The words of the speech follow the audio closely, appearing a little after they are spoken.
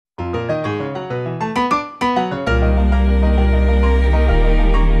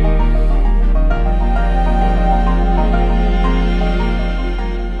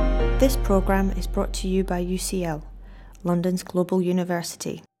programme is brought to you by UCL, London's global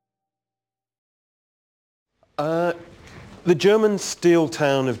university. The German steel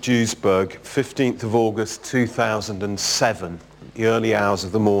town of Duisburg, 15th of August 2007, the early hours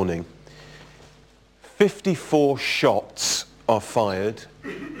of the morning. 54 shots are fired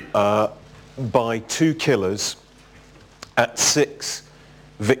by two killers at 6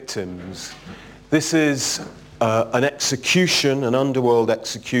 victims. This is an execution, an underworld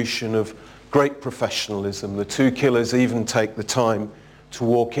execution of great professionalism. The two killers even take the time to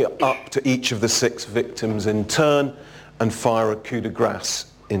walk up to each of the 6 victims in turn and fire a coup de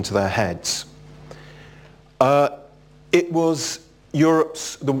grace into their heads. It was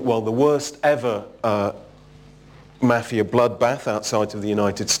Europe's, the worst ever mafia bloodbath outside of the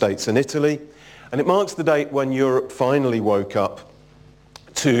United States and Italy, and it marks the date when Europe finally woke up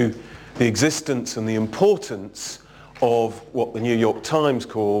to the existence and the importance of what the New York Times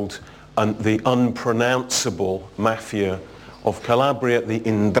called the unpronounceable mafia of Calabria, the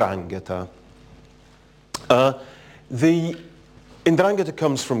ndrangheta. The ndrangheta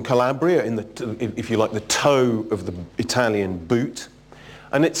comes from Calabria, if you like, the toe of the Italian boot,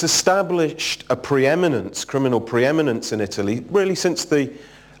 and it's established a preeminence, criminal preeminence in Italy, really since the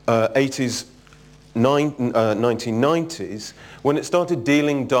 1990s, when it started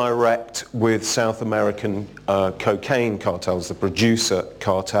dealing direct with South American cocaine cartels, the producer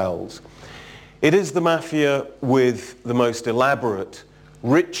cartels. It is the mafia with the most elaborate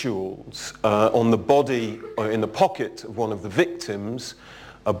rituals on the body or in the pocket of one of the victims.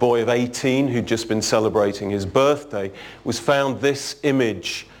 A boy of 18 who'd just been celebrating his birthday was found this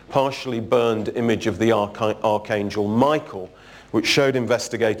image, partially burned image of the Archangel Michael, which showed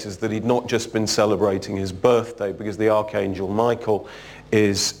investigators that he'd not just been celebrating his birthday, because the Archangel Michael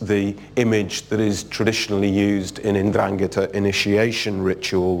is the image that is traditionally used in ndrangheta initiation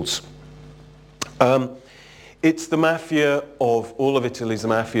rituals. It's the mafia of all of Italy's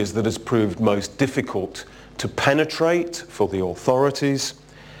mafias that has proved most difficult to penetrate for the authorities,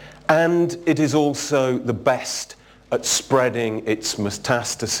 and it is also the best at spreading its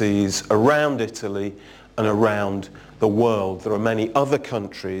metastases around Italy and around the world. There are many other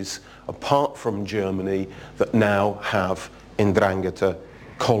countries apart from Germany that now have ndrangheta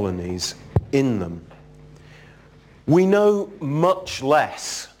colonies in them. We know much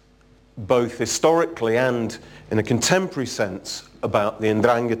less, both historically and in a contemporary sense, about the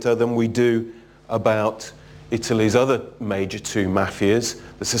ndrangheta than we do about Italy's other major 2 mafias,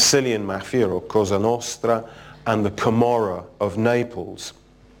 the Sicilian mafia, or Cosa Nostra, and the Camorra of Naples.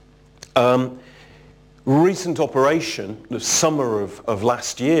 Recent operation, the summer of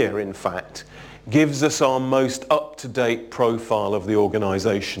last year in fact, gives us our most up-to-date profile of the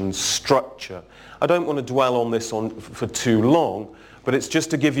organisation's structure. I don't want to dwell on this for too long, but it's just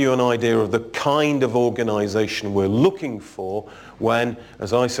to give you an idea of the kind of organisation we're looking for when,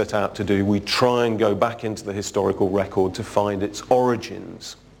 as I set out to do, we try and go back into the historical record to find its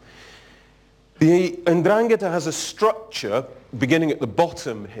origins. The ndrangheta has a structure beginning at the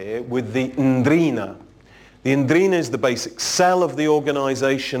bottom here with the ndrina. The ndrina is the basic cell of the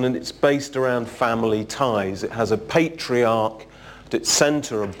organisation, and it's based around family ties. It has a patriarch at its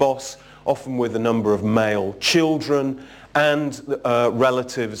centre, a boss, often with a number of male children, and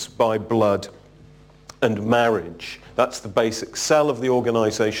relatives by blood and marriage. That's the basic cell of the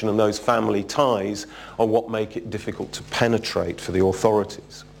organisation, and those family ties are what make it difficult to penetrate for the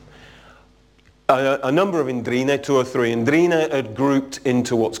authorities. A number of ndrine, 2 or 3 ndrine, are grouped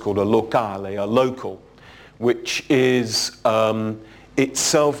into what's called a locale, a local, which is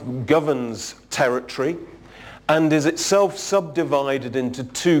itself governs territory and is itself subdivided into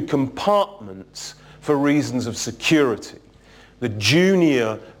 2 compartments for reasons of security. The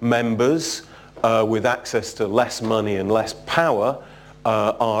junior members with access to less money and less power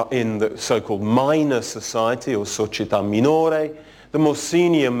are in the so-called minor society, or società minore. The more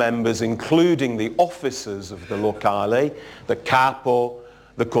senior members, including the officers of the locale, the capo,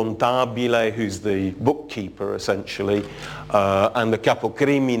 the contabile, who's the bookkeeper essentially, and the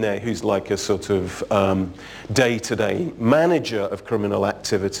capocrimine, who's like a sort of day-to-day manager of criminal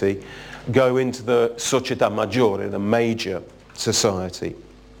activity, go into the società maggiore, the major society.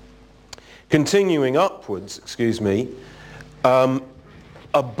 Continuing upwards,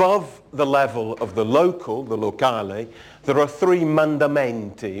 above the level of the local, the locale, there are 3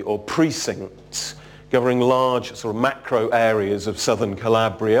 mandamenti, or precincts, governing large sort of macro areas of southern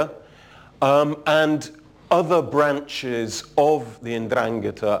Calabria, and other branches of the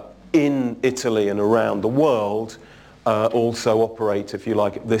ndrangheta in Italy and around the world also operate, if you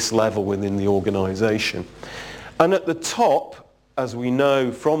like, at this level within the organisation. And at the top, as we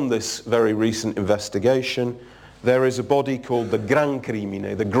know from this very recent investigation, there is a body called the Gran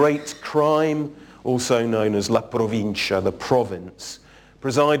Crimine, the Great Crime, also known as La Provincia, the province,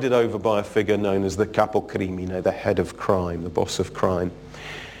 presided over by a figure known as the Capocrimine, the head of crime, the boss of crime.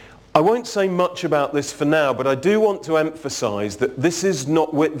 I won't say much about this for now, but I do want to emphasize that this is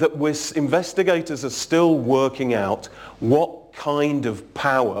not, that investigators are still working out what kind of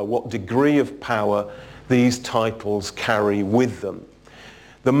power, what degree of power these titles carry with them.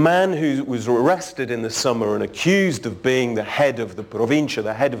 The man who was arrested in the summer and accused of being the head of the Provincia,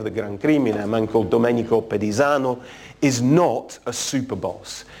 the head of the Gran Crimine, a man called Domenico Pedisano, is not a super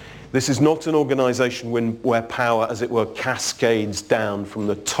boss. This is not an organization where power, as it were, cascades down from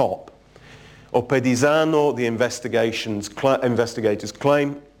the top. Pedisano, the investigators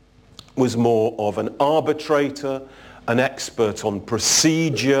claim, was more of an arbitrator, an expert on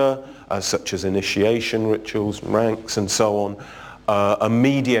procedure, such as initiation rituals, ranks, and so on, a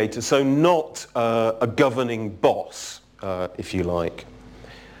mediator, so not a governing boss, if you like.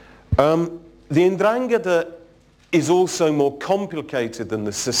 The ndrangheta is also more complicated than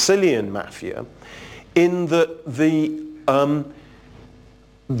the Sicilian mafia in that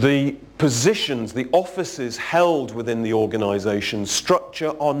the positions, the offices held within the organization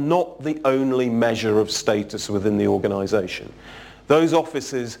structure are not the only measure of status within the organization. Those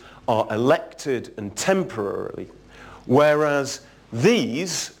offices are elected and temporarily, whereas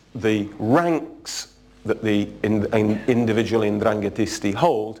these, the ranks that the individual ndranghetisti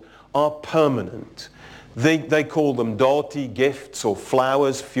hold, are permanent. They call them doti, gifts, or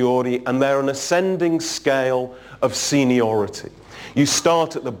flowers, fiori, and they're an ascending scale of seniority. You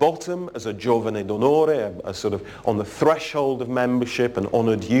start at the bottom as a giovane d'onore, a sort of on the threshold of membership, an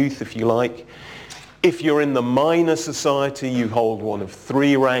honoured youth, if you like. If you're in the minor society, you hold one of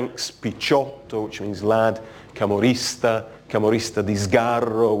three ranks: picciotto, which means lad; camorrista, camorrista di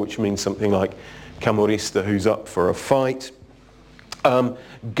sgarro, which means something like camorrista who's up for a fight.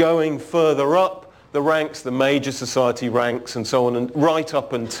 Going further up the ranks, the major society ranks, and so on, and right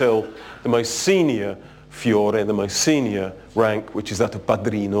up until the most senior fiore, the most senior rank, which is that of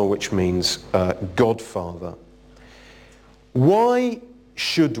padrino, which means godfather. Why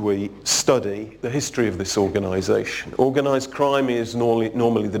should we study the history of this organization? Organized crime is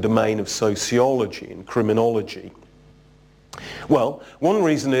normally the domain of sociology and criminology. Well, one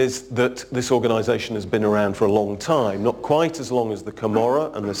reason is that this organization has been around for a long time, not quite as long as the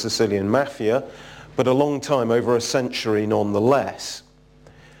Camorra and the Sicilian mafia, but a long time, over a century nonetheless.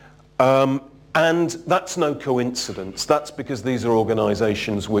 And that's no coincidence. That's because these are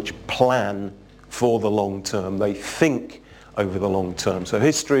organizations which plan for the long term. They think over the long term. So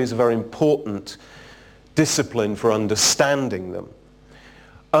history is a very important discipline for understanding them.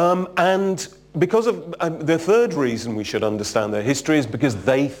 And because of the third reason we should understand their history is because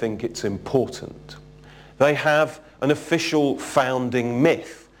they think it's important. They have an official founding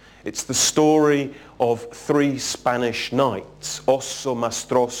myth. It's the story of three Spanish knights, Osso,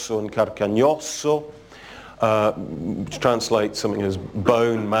 Mastrosso, and Carcagnosso, which translates something as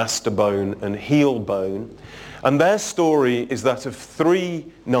bone, master bone, and heel bone. And their story is that of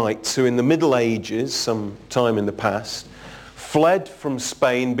three knights who in the Middle Ages, some time in the past, fled from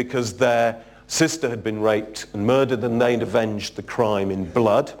Spain because their sister had been raped and murdered, and they'd avenged the crime in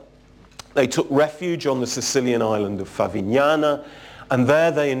blood. They took refuge on the Sicilian island of Favignana, and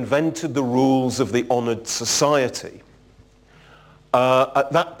there they invented the rules of the honoured society.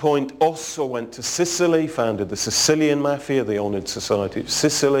 At that point, Osso went to Sicily, founded the Sicilian Mafia, the honoured society of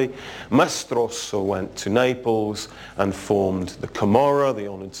Sicily. Mastrosso went to Naples and formed the Camorra, the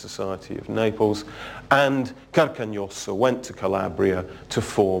honoured society of Naples. And Carcagnosso went to Calabria to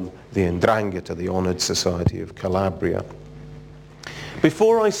form the ndrangheta, the honoured society of Calabria.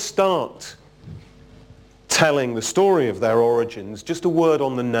 Before I start telling the story of their origins, just a word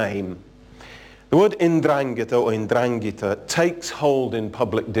on the name. The word ndrangheta or ndrangheta takes hold in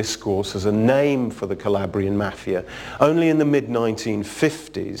public discourse as a name for the Calabrian mafia only in the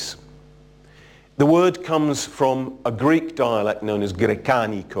mid-1950s. The word comes from a Greek dialect known as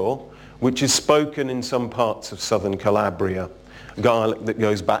Grecanico, which is spoken in some parts of southern Calabria, a dialect that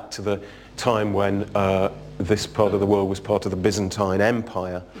goes back to the time when this part of the world was part of the Byzantine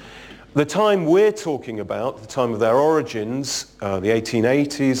Empire. The time we're talking about, the time of their origins, the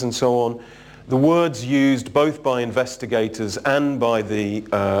 1880s and so on, the words used both by investigators and by the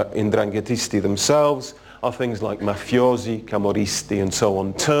ndranghetisti themselves are things like mafiosi, camorristi and so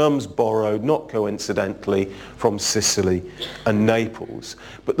on, terms borrowed, not coincidentally, from Sicily and Naples.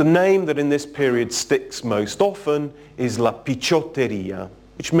 But the name that in this period sticks most often is la picciotteria.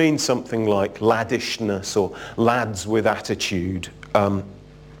 which means something like laddishness or lads with attitude. One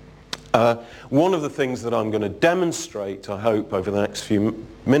of the things that I'm going to demonstrate, I hope, over the next few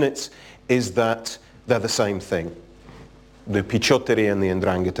minutes is that they're the same thing. The Pichotteria and the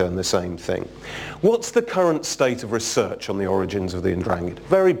ndrangheta are the same thing. What's the current state of research on the origins of the ndrangheta?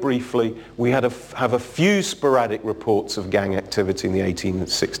 Very briefly, we have a few sporadic reports of gang activity in the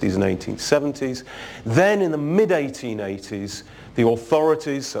 1860s and 1870s. Then in the mid-1880s, the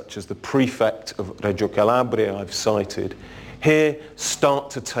authorities, such as the prefect of Reggio Calabria I've cited, here start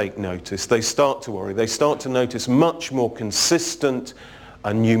to take notice. They start to worry. They start to notice much more consistent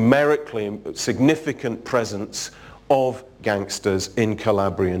and numerically significant presence of gangsters in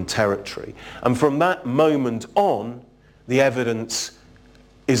Calabrian territory. And from that moment on, the evidence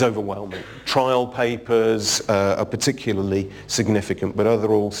is overwhelming. Trial papers are particularly significant, but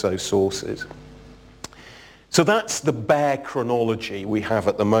other also sources. So that's the bare chronology we have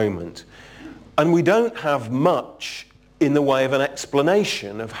at the moment. And we don't have much in the way of an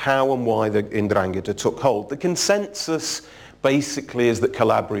explanation of how and why the ndrangheta took hold. The consensus basically is that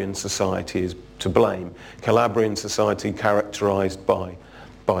Calabrian society is to blame. Calabrian society characterized by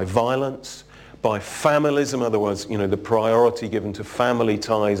violence, by familism, in other words, the priority given to family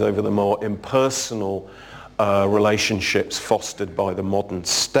ties over the more impersonal relationships fostered by the modern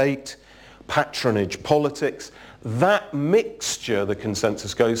state, patronage politics. That mixture, the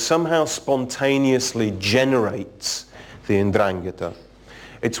consensus goes, somehow spontaneously generates the ndrangheta.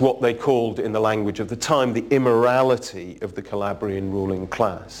 It's what they called in the language of the time the immorality of the Calabrian ruling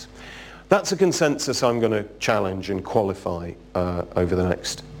class. That's a consensus I'm going to challenge and qualify over the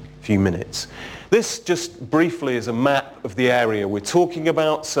next few minutes. This just briefly is a map of the area we're talking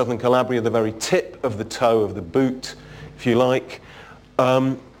about, southern Calabria, the very tip of the toe of the boot, if you like.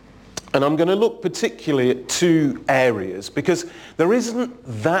 And I'm going to look particularly at two areas because there isn't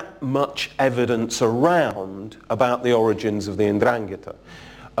that much evidence around about the origins of the ndrangheta.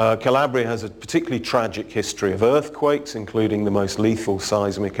 Calabria has a particularly tragic history of earthquakes, including the most lethal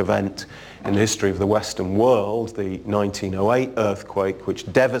seismic event in the history of the Western world, the 1908 earthquake, which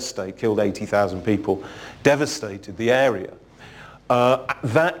killed 80,000 people, devastated the area.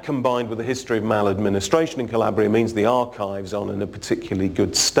 That combined with the history of maladministration in Calabria means the archives aren't in a particularly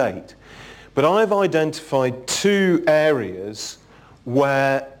good state. But I've identified two areas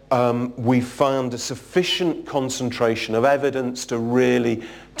where we found a sufficient concentration of evidence to really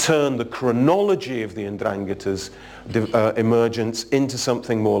turn the chronology of the ndrangheta's emergence into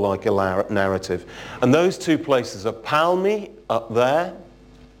something more like a narrative. And those two places are Palmi up there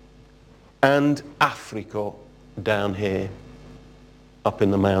and Africo down here, up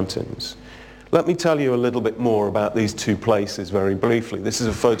in the mountains. Let me tell you a little bit more about these two places very briefly. This is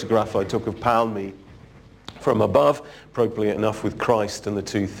a photograph I took of Palmi from above, appropriate enough with Christ and the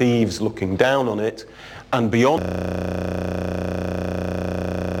two thieves looking down on it, and beyond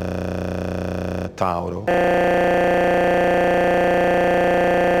Tauro.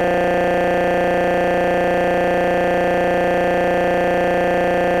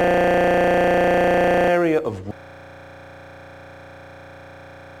 Area of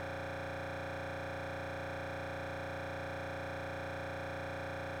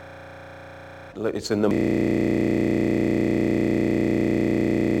it's in the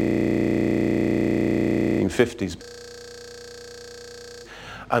 1950s,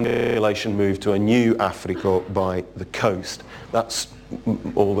 and the population moved to a new Africa by the coast. That's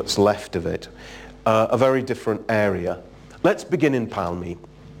all that's left of it. A very different area. Let's begin in Palmi.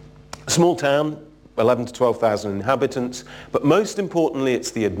 A small town, 11 to 12,000 inhabitants, but most importantly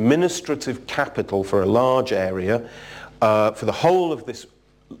it's the administrative capital for a large area, for the whole of this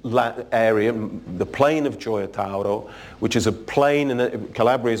area, the plain of Gioia Tauro, which is a plain, and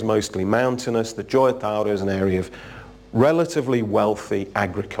Calabria is mostly mountainous. The Gioia Tauro is an area of relatively wealthy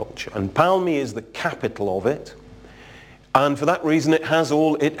agriculture, and Palmi is the capital of it, and for that reason it has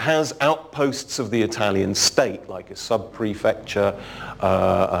outposts of the Italian state, like a sub-prefecture,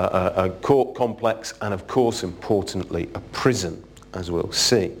 a court complex, and of course importantly a prison, as we'll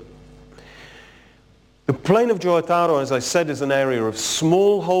see. The plain of Gioia Tauro, as I said, is an area of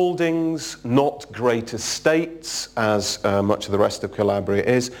small holdings, not great estates, as much of the rest of Calabria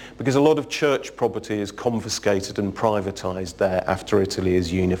is, because a lot of church property is confiscated and privatized there after Italy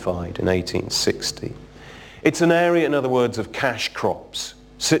is unified in 1860. It's an area, in other words, of cash crops,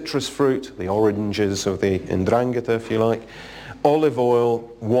 citrus fruit, the oranges of the ndrangheta, if you like, olive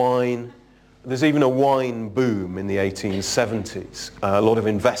oil, wine. There's even a wine boom in the 1870s, a lot of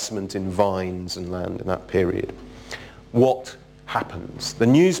investment in vines and land in that period. What happens? The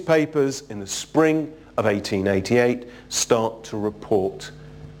newspapers in the spring of 1888 start to report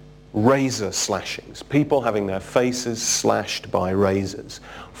razor slashings, people having their faces slashed by razors,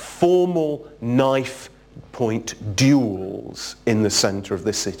 formal knife point duels in the centre of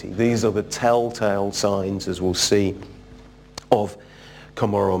the city. These are the telltale signs, as we'll see, of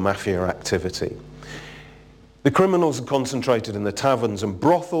Chamorro mafia activity. The criminals are concentrated in the taverns and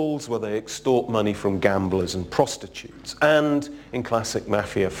brothels where they extort money from gamblers and prostitutes. And in classic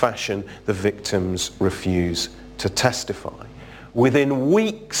mafia fashion, the victims refuse to testify. Within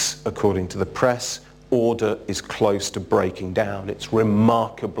weeks, according to the press, order is close to breaking down. It's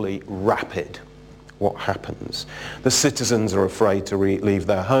remarkably rapid what happens. The citizens are afraid to leave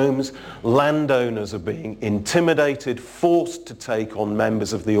their homes. Landowners are being intimidated, forced to take on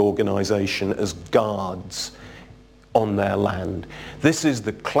members of the organisation as guards on their land. This is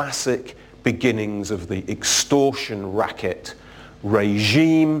the classic beginnings of the extortion racket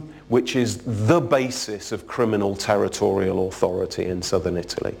regime, which is the basis of criminal territorial authority in southern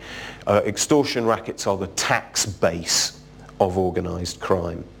Italy. Extortion rackets are the tax base of organised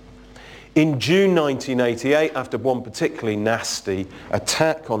crime. In June 1988, after one particularly nasty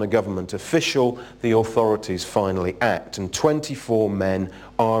attack on a government official, the authorities finally act, and 24 men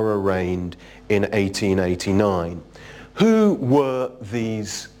are arraigned in 1889. Who were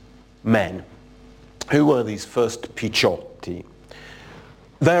these men? Who were these first picciotti?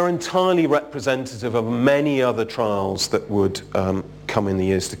 They're entirely representative of many other trials that would come in the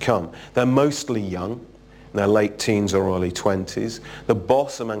years to come. They're mostly young. In their late teens or early 20s. The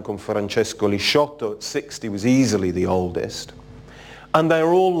boss, a man called Francesco Lisciotto, at 60, was easily the oldest. And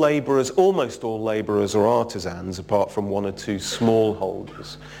they're all labourers, almost all labourers or artisans, apart from one or two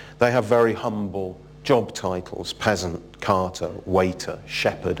smallholders. They have very humble job titles: peasant, carter, waiter,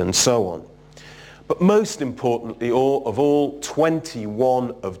 shepherd, and so on. But most importantly, of all,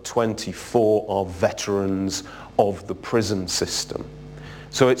 21 of 24 are veterans of the prison system.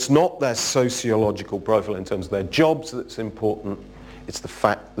 So it's not their sociological profile in terms of their jobs that's important, it's the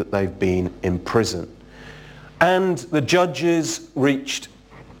fact that they've been in prison. And the judges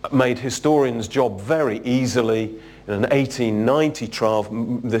made historians' job very easily. In an 1890 trial,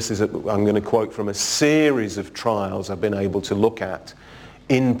 I'm going to quote from a series of trials I've been able to look at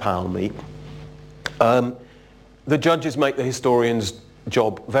in Palmi. The judges make the historians'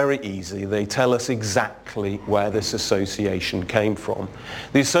 job very easy. They tell us exactly where this association came from.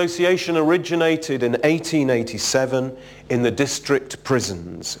 The association originated in 1887 in the district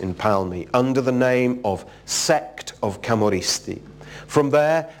prisons in Palmi under the name of Sect of Camorristi. From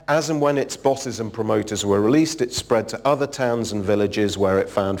there, as and when its bosses and promoters were released, it spread to other towns and villages where it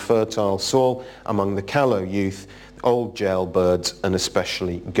found fertile soil among the callow youth, old jailbirds, and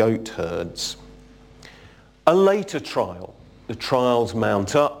especially goat herds. A later trial. The trials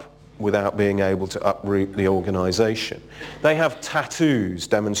mount up without being able to uproot the organisation. They have tattoos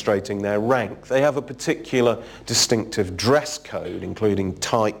demonstrating their rank. They have a particular distinctive dress code, including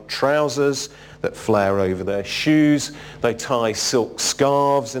tight trousers that flare over their shoes. They tie silk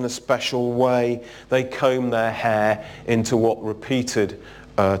scarves in a special way. They comb their hair into what repeated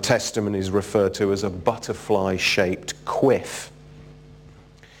testimonies refer to as a butterfly-shaped quiff.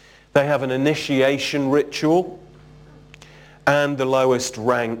 They have an initiation ritual, and the lowest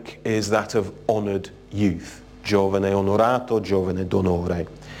rank is that of honoured youth, giovane onorato, giovane d'onore.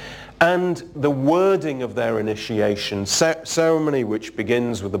 And the wording of their initiation ceremony, which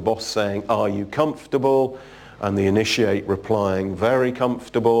begins with the boss saying, "Are you comfortable?" and the initiate replying, "Very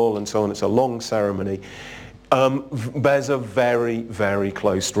comfortable," and so on. It's a long ceremony. Bears a very, very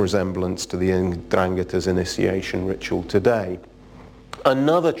close resemblance to the ndrangheta's initiation ritual today.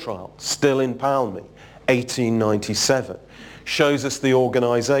 Another trial, still in Palmi, 1897, shows us the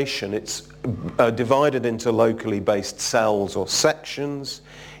organisation. It's divided into locally based cells or sections.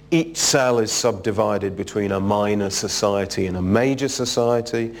 Each cell is subdivided between a minor society and a major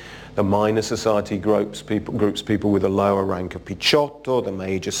society. The minor society groups people with a lower rank of picciotto. The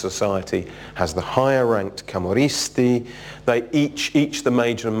major society has the higher ranked camorristi. They each the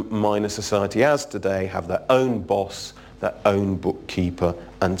major and minor society as today have their own boss, their own bookkeeper,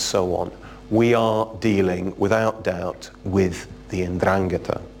 and so on. We are dealing, without doubt, with the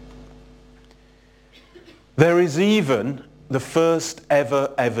ndrangheta. There is even the first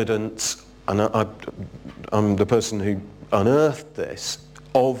ever evidence, and I'm the person who unearthed this,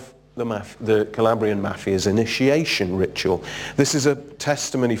 of the Calabrian mafia's initiation ritual. This is a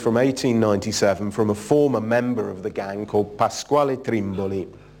testimony from 1897 from a former member of the gang called Pasquale Trimboli,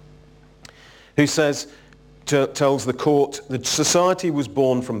 who says, tells the court that society was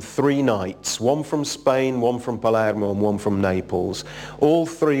born from 3 knights, one from Spain, one from Palermo, and one from Naples. All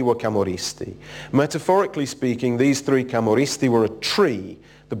 3 were Camorristi. Metaphorically speaking, these 3 Camorristi were a tree.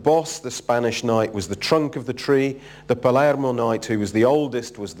 The boss, the Spanish knight, was the trunk of the tree. The Palermo knight, who was the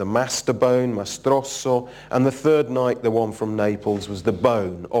oldest, was the master bone, mastrosso, and the 3rd knight, the one from Naples, was the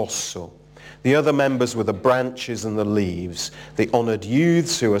bone, osso. The other members were the branches and the leaves. The honoured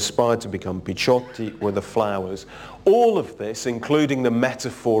youths who aspired to become picciotti were the flowers. All of this, including the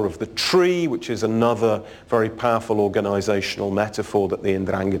metaphor of the tree, which is another very powerful organisational metaphor that the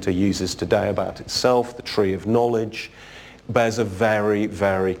 'ndrangheta uses today about itself, the tree of knowledge, bears a very,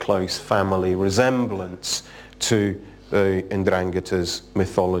 very close family resemblance to the 'ndrangheta's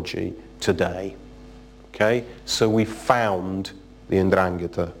mythology today. Okay, so we found the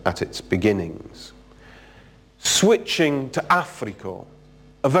 'ndrangheta at its beginnings. Switching to Africa,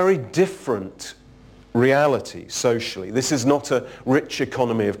 a very different reality socially. This is not a rich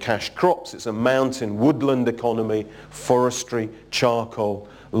economy of cash crops, it's a mountain woodland economy, forestry, charcoal,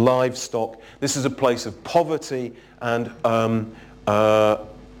 livestock. This is a place of poverty and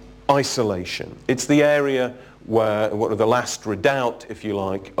isolation. It's the area where, the last redoubt, if you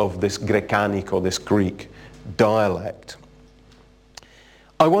like, of this Grecanic or this Greek dialect.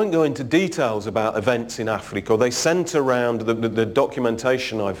 I won't go into details about events in Africa. They centre around, the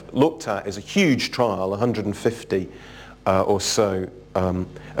documentation I've looked at is a huge trial, 150 or so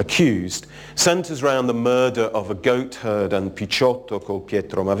accused, centres around the murder of a goat herd and picciotto called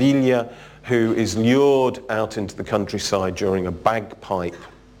Pietro Maviglia, who is lured out into the countryside during a bagpipe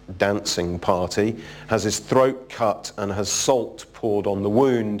dancing party, has his throat cut and has salt poured on the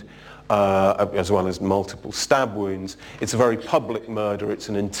wound, as well as multiple stab wounds. It's a very public murder. It's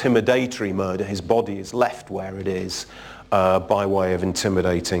an intimidatory murder. His body is left where it is by way of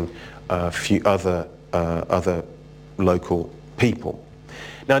intimidating a few other local people.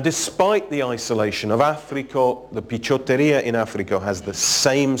 Now, despite the isolation of Africa, the picciotteria in Africa has the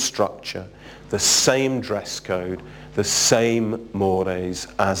same structure, the same dress code, the same mores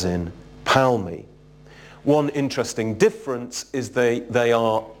as in Palmi. One interesting difference is they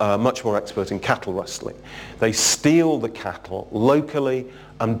are much more expert in cattle rustling. They steal the cattle locally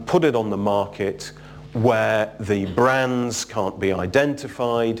and put it on the market where the brands can't be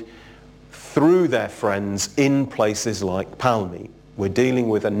identified through their friends in places like Palmi. We're dealing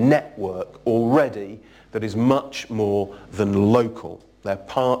with a network already that is much more than local. They're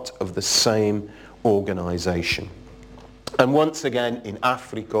part of the same organisation. And once again, in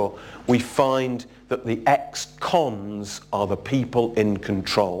Africa, we find that the ex-cons are the people in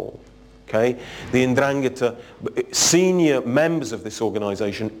control. Okay? The 'ndrangheta, senior members of this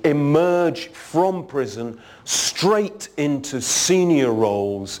organisation, emerge from prison straight into senior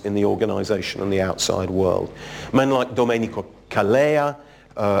roles in the organisation and the outside world. Men like Domenico Calea,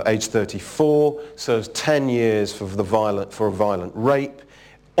 age 34, serves 10 years for a violent rape.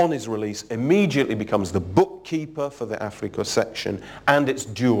 On his release, immediately becomes the bookkeeper for the Africa section, and it's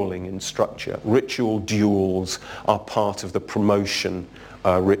duelling in structure. Ritual duels are part of the promotion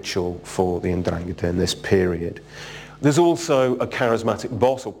ritual for the 'ndrangheta in this period. There's also a charismatic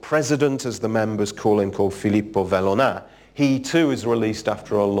boss, or president as the members call him, called Filippo Vellona. He too is released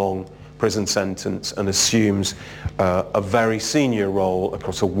after a long prison sentence and assumes a very senior role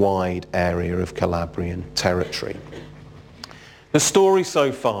across a wide area of Calabrian territory. The story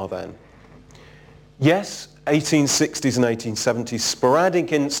so far then. Yes, 1860s and 1870s,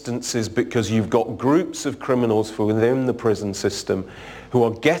 sporadic instances because you've got groups of criminals within the prison system who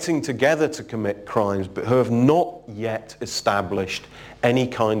are getting together to commit crimes but who have not yet established any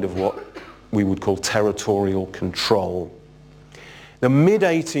kind of what we would call territorial control. The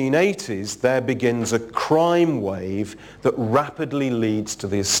mid-1880s, there begins a crime wave that rapidly leads to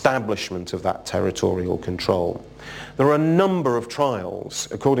the establishment of that territorial control. There are a number of trials.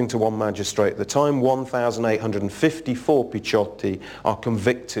 According to one magistrate at the time, 1,854 picciotti are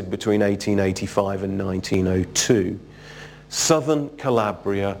convicted between 1885 and 1902. Southern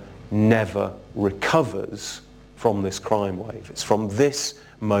Calabria never recovers from this crime wave. It's from this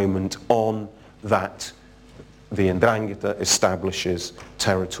moment on that the 'ndrangheta establishes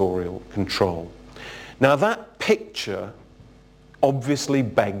territorial control. Now that picture obviously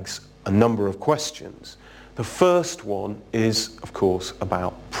begs a number of questions. The first one is, of course,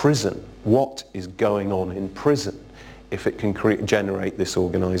 about prison. What is going on in prison if it can generate this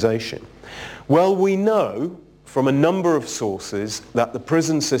organisation? Well, we know from a number of sources that the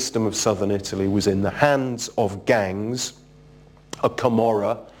prison system of southern Italy was in the hands of gangs, a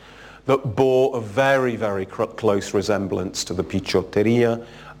camorra, that bore a very, very close resemblance to the pichotteria,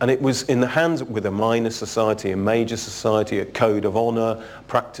 and it was in the hands with a minor society, a major society, a code of honor,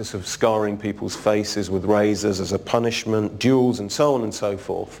 practice of scarring people's faces with razors as a punishment, duels, and so on and so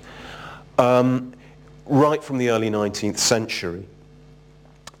forth, right from the early 19th century.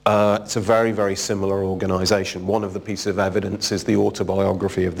 It's a very, very similar organisation. One of the pieces of evidence is the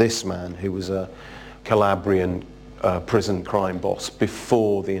autobiography of this man, who was a Calabrian prison crime boss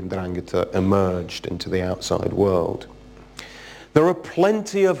before the ndrangheta emerged into the outside world. There are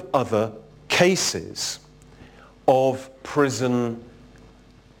plenty of other cases of prison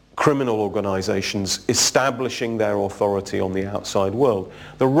criminal organizations establishing their authority on the outside world.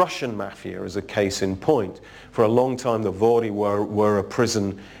 The Russian mafia is a case in point. For a long time the Vori were a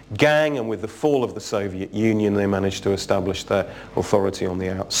prison gang, and with the fall of the Soviet Union they managed to establish their authority on the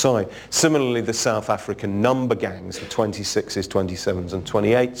outside. Similarly, the South African number gangs, the 26s, 27s and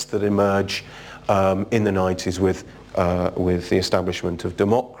 28s that emerge in the 90s with the establishment of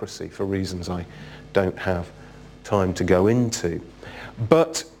democracy, for reasons I don't have time to go into.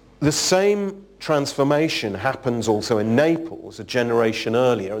 But the same transformation happens also in Naples a generation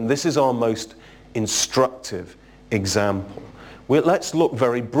earlier, and this is our most instructive example. Let's look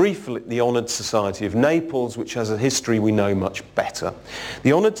very briefly at the Honoured Society of Naples, which has a history we know much better.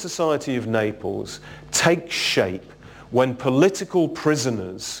 The Honoured Society of Naples takes shape when political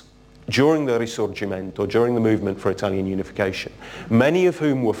prisoners during the Risorgimento, during the movement for Italian unification, many of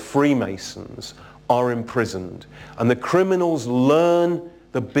whom were Freemasons, are imprisoned, and the criminals learn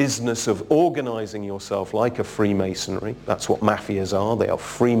the business of organising yourself like a Freemasonry. That's what mafias are. They are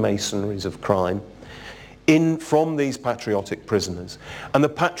Freemasonries of crime from these patriotic prisoners. And the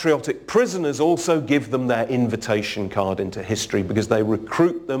patriotic prisoners also give them their invitation card into history, because they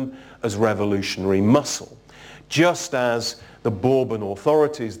recruit them as revolutionary muscle, just as the Bourbon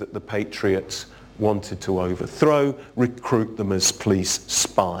authorities that the patriots wanted to overthrow recruit them as police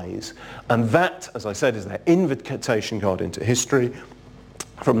spies. And that, as I said, is their invitation card into history.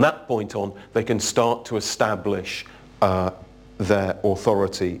 From that point on, they can start to establish their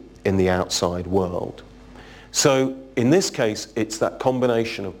authority in the outside world. So in this case, it's that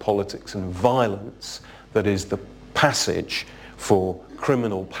combination of politics and violence that is the passage for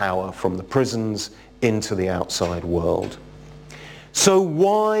criminal power from the prisons into the outside world. So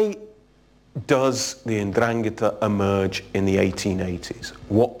why does the ndrangheta emerge in the 1880s?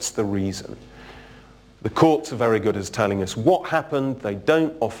 What's the reason? The courts are very good at telling us what happened. They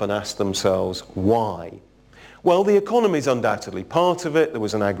don't often ask themselves why. Well, the economy is undoubtedly part of it. There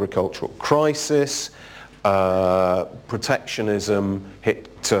was an agricultural crisis. Protectionism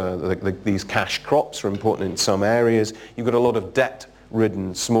hit these cash crops are important in some areas. You've got a lot of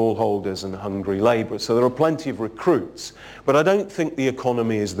debt-ridden smallholders and hungry labourers, so there are plenty of recruits. But I don't think the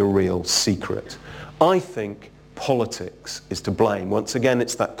economy is the real secret. I think politics is to blame. Once again,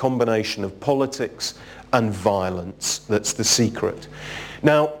 it's that combination of politics and violence that's the secret.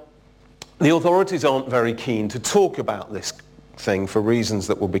 Now, the authorities aren't very keen to talk about this thing for reasons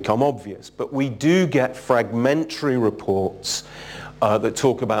that will become obvious, but we do get fragmentary reports that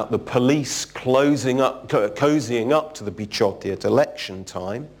talk about the police cozying up to the Picciotti at election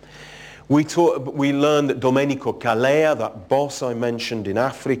time. We learned that Domenico Calea, that boss I mentioned in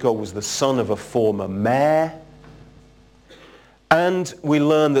Africa, was the son of a former mayor. And we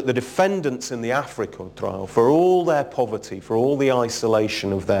learned that the defendants in the Africa trial, for all their poverty, for all the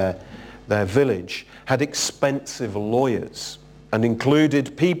isolation of their village, had expensive lawyers, and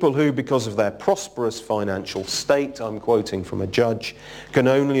included people who, because of their prosperous financial state, I'm quoting from a judge, can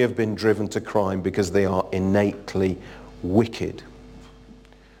only have been driven to crime because they are innately wicked.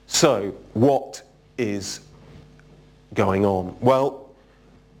 So, what is going on? Well,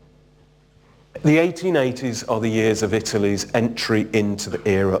 the 1880s are the years of Italy's entry into the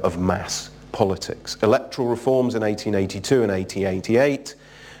era of mass politics. Electoral reforms in 1882 and 1888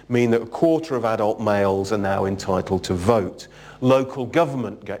 mean that a quarter of adult males are now entitled to vote. Local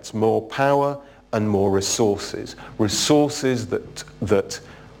government gets more power and more resources. Resources that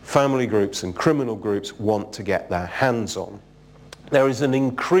family groups and criminal groups want to get their hands on. There is an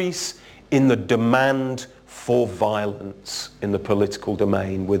increase in the demand for violence in the political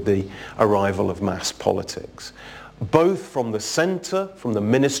domain with the arrival of mass politics, both from the centre, from the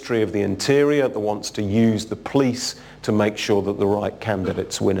Ministry of the Interior that wants to use the police to make sure that the right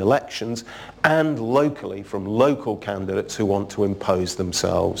candidates win elections, and locally from local candidates who want to impose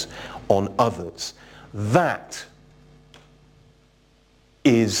themselves on others. That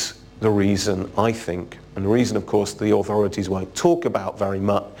is the reason, I think, and the reason, of course, the authorities won't talk about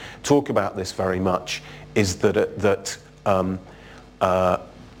this very much, is that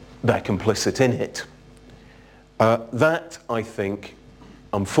they're complicit in it. That, I think,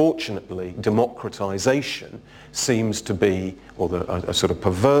 unfortunately, democratization seems to be, or a sort of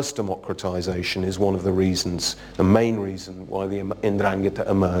perverse democratization is one of the reasons, the main reason why the ndrangheta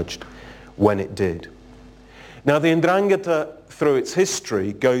emerged when it did. Now, the ndrangheta, through its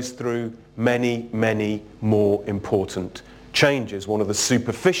history, goes through many, many more important changes. One of the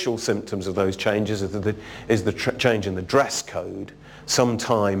superficial symptoms of those changes is the change in the dress code.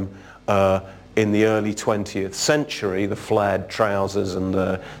 Sometime in the early 20th century, the flared trousers and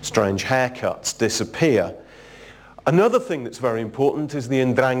the strange haircuts disappear. Another thing that's very important is the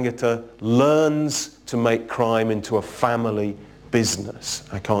ndrangheta learns to make crime into a family business.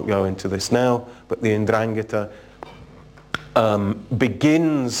 I can't go into this now, but the ndrangheta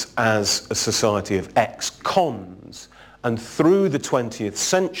begins as a society of ex-cons, and through the 20th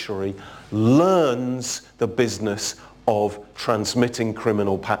century learns the business of transmitting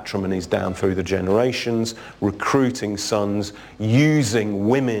criminal patrimonies down through the generations, recruiting sons, using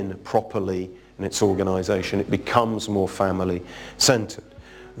women properly in its organisation. It becomes more family-centred.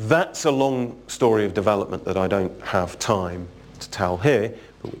 That's a long story of development that I don't have time to tell here,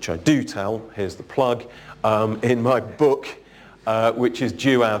 but which I do tell, here's the plug, in my book, which is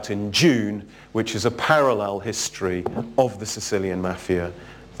due out in June, which is a parallel history of the Sicilian mafia,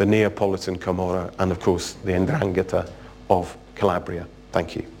 the Neapolitan Camorra, and of course the ndrangheta of Calabria.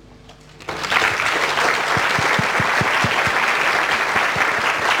 Thank you.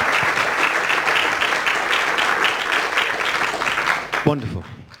 Wonderful.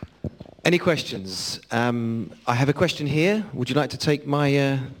 Any questions? I have a question here. Would you like to take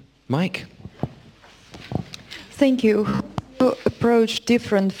my mic? Thank you. Your approach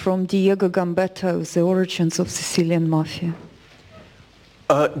different from Diego Gambetta's The Origins of Sicilian Mafia?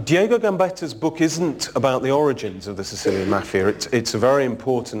 Diego Gambetta's book isn't about the origins of the Sicilian Mafia. It's a very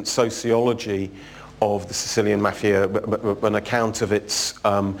important sociology of the Sicilian Mafia, an account of its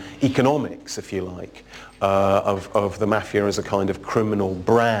economics, if you like, of the Mafia as a kind of criminal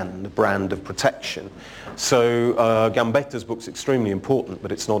brand of protection. So Gambetta's book's extremely important,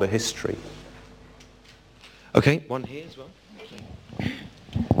 but it's not a history. Okay, one here as well.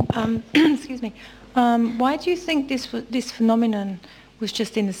 Excuse me. Why do you think this phenomenon was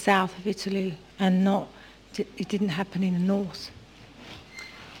just in the south of Italy and it didn't happen in the north?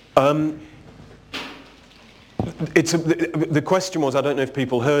 The question was, I don't know if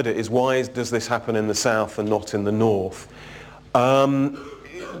people heard it, is why does this happen in the south and not in the north? That's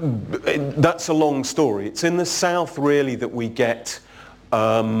a long story. It's in the south really that we get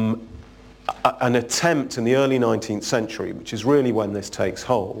an attempt in the early 19th century, which is really when this takes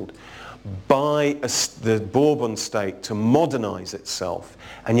hold, by the Bourbon state to modernize itself,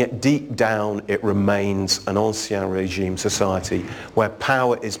 and yet deep down it remains an ancien regime society where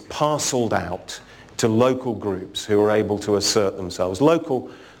power is parceled out to local groups who are able to assert themselves, local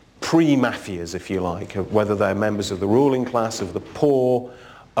pre-mafias, if you like, whether they're members of the ruling class, of the poor,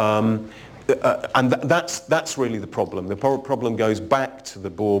 and that's really the problem. The problem goes back to the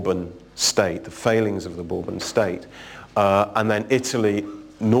Bourbon state, the failings of the Bourbon state, and then Italy,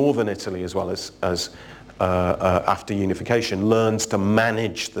 northern Italy as well as after unification, learns to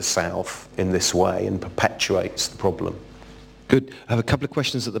manage the south in this way and perpetuates the problem. Good. I have a couple of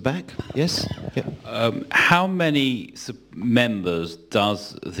questions at the back. Yes? Yeah. How many members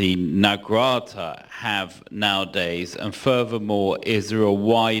does the ndrangheta have nowadays? And furthermore, is there a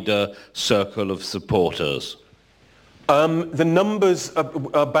wider circle of supporters? The numbers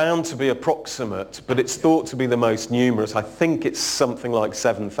are bound to be approximate, but it's thought to be the most numerous. I think it's something like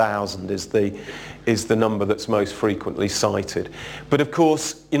 7,000 is the number that's most frequently cited. But of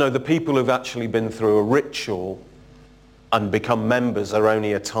course, you know, the people who've actually been through a ritual and become members are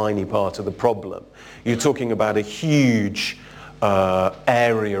only a tiny part of the problem. You're talking about a huge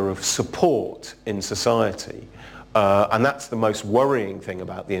area of support in society. And that's the most worrying thing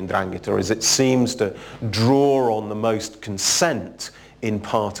about the ndrangheta, is it seems to draw on the most consent in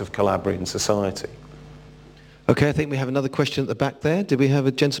part of Calabrian society. Okay, I think we have another question at the back there. Did we have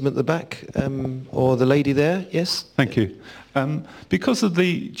a gentleman at the back, or the lady there? Yes? Thank you. Because of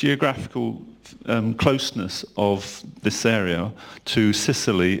the geographical closeness of this area to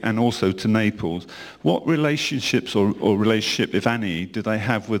Sicily and also to Naples, what relationships or relationship, if any, do they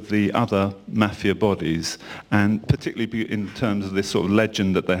have with the other mafia bodies, and particularly in terms of this sort of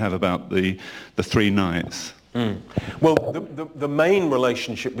legend that they have about the three knights? Well, the main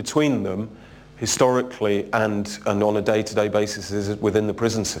relationship between them historically and on a day-to-day basis is within the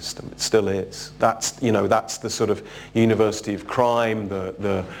prison system. It still is. That's the sort of university of crime,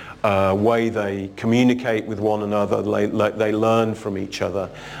 the way they communicate with one another, they learn from each other.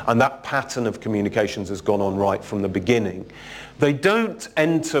 And that pattern of communications has gone on right from the beginning. They don't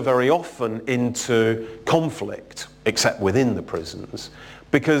enter very often into conflict, except within the prisons,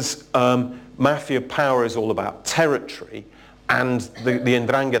 because mafia power is all about territory, and the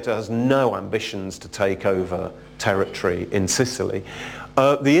ndrangheta has no ambitions to take over territory in Sicily.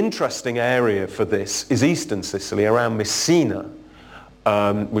 The interesting area for this is eastern Sicily, around Messina,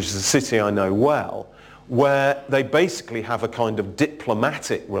 which is a city I know well, where they basically have a kind of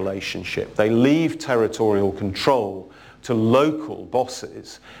diplomatic relationship. They leave territorial control to local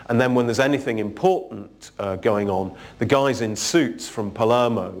bosses, and then when there's anything important going on, the guys in suits from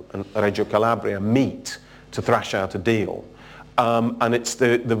Palermo and Reggio Calabria meet to thrash out a deal. And it's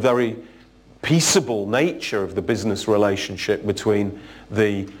the very peaceable nature of the business relationship between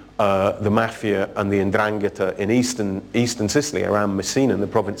the mafia and the ndrangheta in eastern Sicily, around Messina, in the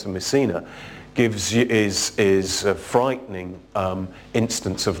province of Messina, is a frightening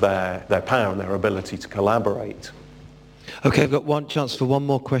instance of their power and their ability to collaborate. Okay, I've got one chance for one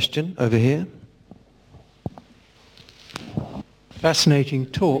more question over here. Fascinating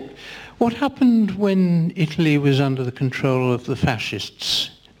talk. What happened when Italy was under the control of the fascists,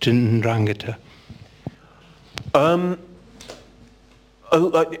 ndrangheta?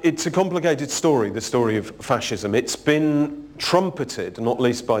 It's a complicated story, the story of fascism. It's been trumpeted, not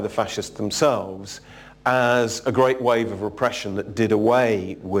least by the fascists themselves, as a great wave of repression that did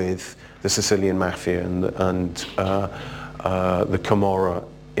away with the Sicilian mafia and the Camorra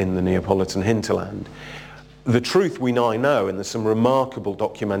in the Neapolitan hinterland. The truth we now know, and there's some remarkable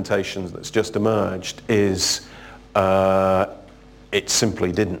documentation that's just emerged, is it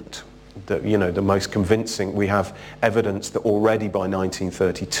simply didn't. The most convincing, we have evidence that already by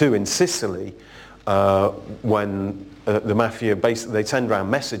 1932 in Sicily, when the mafia basically, they send around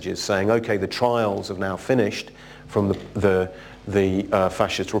messages saying, okay, the trials have now finished from the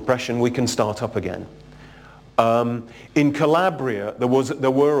fascist repression, we can start up again. In Calabria, there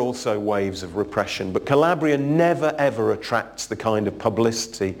were also waves of repression, but Calabria never ever attracts the kind of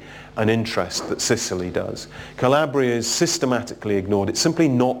publicity and interest that Sicily does. Calabria is systematically ignored. It's simply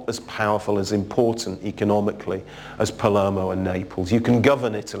not as powerful, as important economically as Palermo and Naples. You can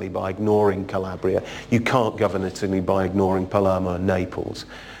govern Italy by ignoring Calabria. You can't govern Italy by ignoring Palermo and Naples.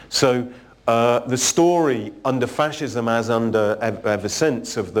 So the story under fascism, as under ever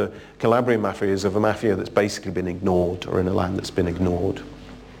since, of the Calabrian mafia is of a mafia that's basically been ignored, or in a land that's been ignored.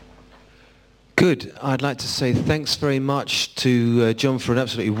 Good. I'd like to say thanks very much to John for an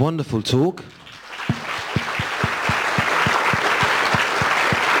absolutely wonderful talk.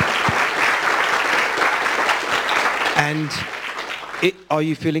 And are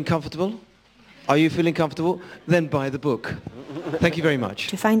you feeling comfortable? Are you feeling comfortable? Then buy the book. Thank you very much.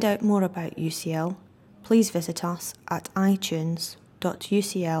 To find out more about UCL, please visit us at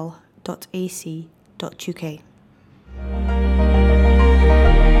itunes.ucl.ac.uk.